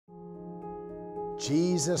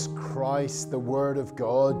Jesus Christ, the Word of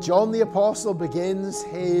God. John the Apostle begins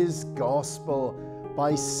his gospel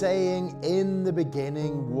by saying, "In the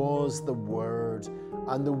beginning was the Word,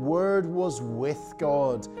 and the Word was with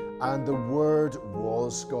God, and the Word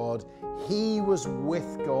was God. He was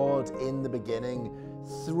with God in the beginning.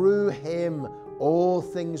 Through him all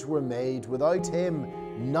things were made. Without him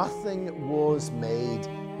nothing was made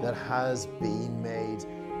that has been made."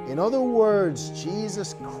 In other words,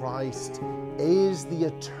 Jesus Christ is the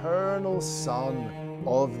eternal Son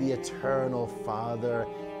of the eternal Father.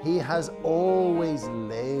 He has always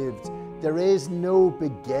lived. There is no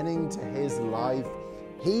beginning to his life.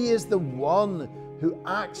 He is the one who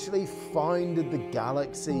actually founded the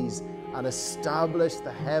galaxies and established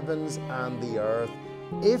the heavens and the earth.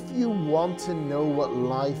 If you want to know what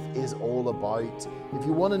life is all about, if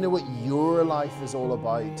you want to know what your life is all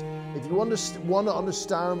about, if you want to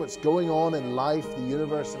understand what's going on in life, the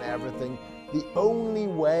universe and everything, the only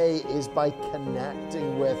way is by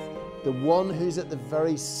connecting with the one who's at the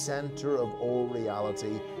very center of all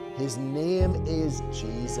reality. His name is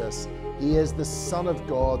Jesus. He is the Son of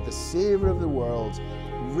God, the Savior of the world.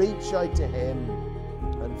 Reach out to him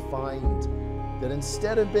and find that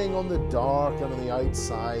instead of being on the dark and on the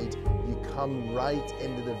outside, you come right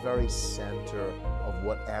into the very center of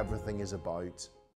what everything is about.